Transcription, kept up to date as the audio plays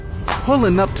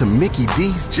Pulling up to Mickey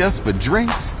D's just for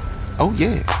drinks? Oh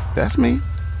yeah, that's me.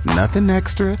 Nothing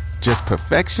extra, just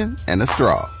perfection and a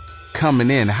straw. Coming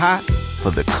in hot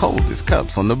for the coldest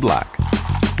cups on the block.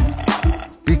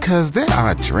 Because there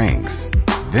are drinks.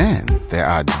 Then there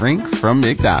are drinks from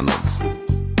McDonald's.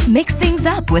 Mix things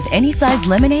up with any size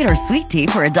lemonade or sweet tea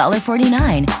for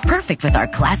 $1.49. Perfect with our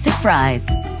classic fries.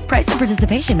 Price and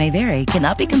participation may vary.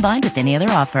 Cannot be combined with any other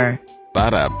offer.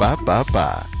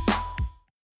 Ba-da-ba-ba-ba.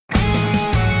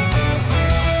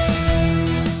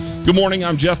 Good morning,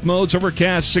 I'm Jeff Modes.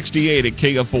 Overcast 68 at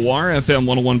KFOR, FM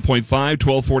 101.5,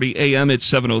 1240 AM at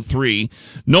 7:03.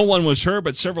 No one was hurt,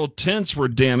 but several tents were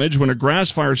damaged when a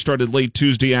grass fire started late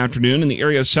Tuesday afternoon in the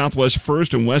area of Southwest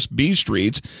 1st and West B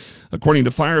Streets. According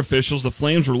to fire officials, the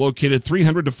flames were located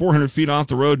 300 to 400 feet off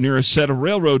the road near a set of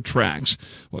railroad tracks.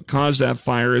 What caused that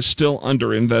fire is still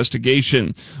under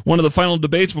investigation. One of the final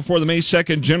debates before the May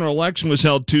 2nd general election was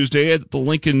held Tuesday at the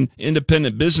Lincoln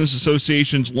Independent Business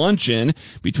Association's luncheon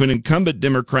between incumbent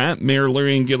Democrat Mayor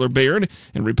Larry Gaylor Baird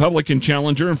and Republican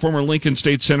challenger and former Lincoln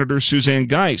State Senator Suzanne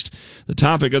Geist. The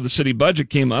topic of the city budget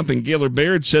came up, and Gaylor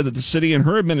Baird said that the city and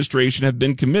her administration have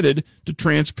been committed to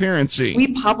transparency. We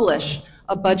publish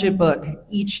a budget book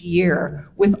each year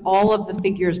with all of the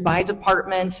figures by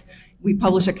department. We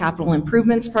publish a capital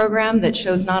improvements program that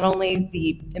shows not only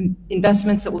the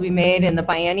investments that will be made in the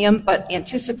biennium, but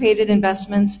anticipated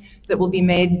investments that will be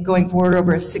made going forward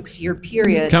over a 6-year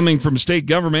period. Coming from state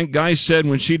government, Guy said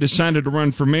when she decided to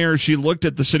run for mayor, she looked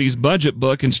at the city's budget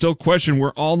book and still questioned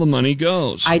where all the money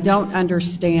goes. I don't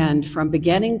understand from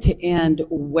beginning to end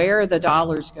where the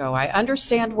dollars go. I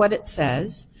understand what it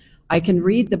says. I can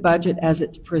read the budget as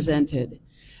it's presented,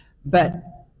 but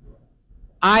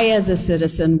I, as a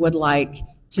citizen, would like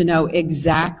to know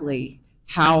exactly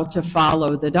how to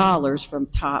follow the dollars from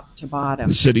top to bottom.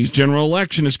 The city's general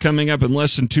election is coming up in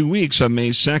less than 2 weeks on May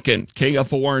 2nd.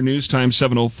 KFOR News Time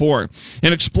 7:04.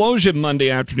 An explosion Monday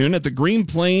afternoon at the Green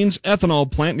Plains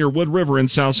ethanol plant near Wood River in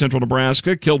south central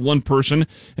Nebraska killed one person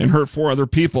and hurt 4 other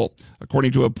people.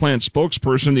 According to a plant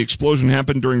spokesperson, the explosion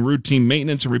happened during routine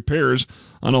maintenance and repairs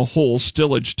on a whole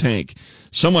stillage tank.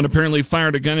 Someone apparently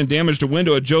fired a gun and damaged a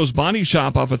window at Joe's Body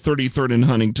Shop off of 33rd and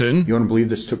Huntington. You want to believe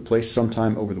this took place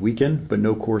sometime over the weekend, but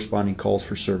no corresponding calls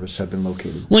for service have been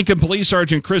located. Lincoln Police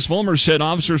Sergeant Chris Vollmer said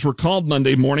officers were called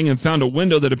Monday morning and found a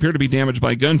window that appeared to be damaged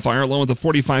by gunfire, along with a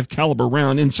 .45 caliber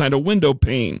round inside a window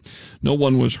pane. No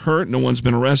one was hurt. No one's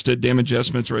been arrested. Damage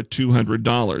estimates are at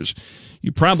 $200.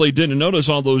 You probably didn't notice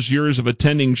all those years of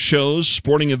attending shows,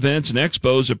 sporting events, and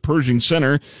expos at Pershing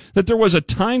Center that there was a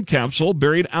time capsule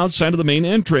buried outside of the main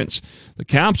entrance. The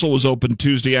capsule was opened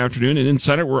Tuesday afternoon, and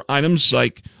inside it were items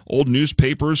like old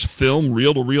newspapers, film,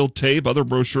 reel-to-reel tape, other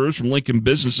brochures from Lincoln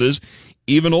businesses,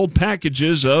 even old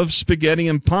packages of spaghetti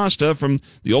and pasta from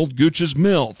the old Gooch's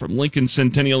Mill from Lincoln's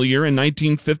centennial year in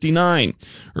 1959.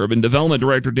 Urban Development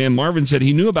Director Dan Marvin said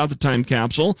he knew about the time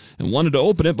capsule and wanted to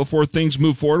open it before things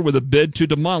move forward with a bid to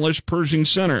demolish Pershing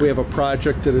Center. We have a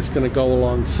project that is going to go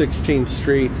along 16th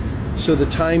Street, so the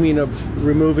timing of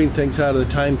removing things out of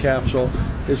the time capsule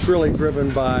is really driven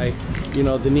by,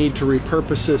 the need to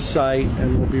repurpose this site,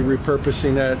 and we'll be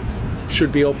repurposing it.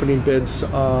 Should be opening bids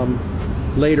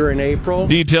later in April.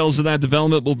 Details of that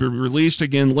development will be released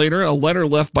again later. A letter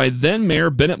left by then Mayor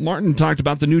Bennett Martin talked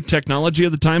about the new technology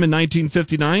of the time in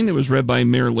 1959. It was read by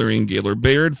Mayor Larry Gaylor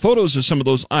Baird. Photos of some of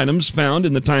those items found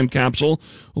in the time capsule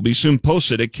will be soon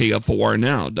posted at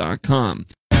KFORnow.com.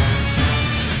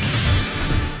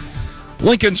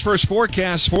 Lincoln's first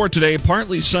forecast for today,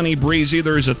 partly sunny, breezy.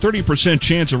 There is a 30%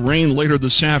 chance of rain later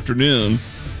this afternoon.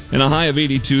 And a high of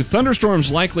 82.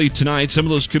 Thunderstorms likely tonight. Some of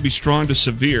those could be strong to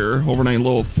severe. Overnight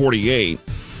low of 48.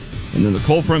 And then the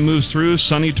cold front moves through.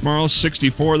 Sunny tomorrow,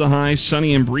 64 the high.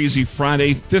 Sunny and breezy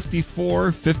Friday,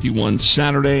 54. 51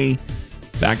 Saturday.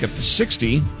 Back up to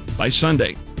 60 by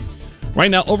Sunday.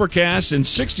 Right now, overcast and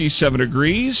 67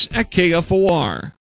 degrees at KFOR.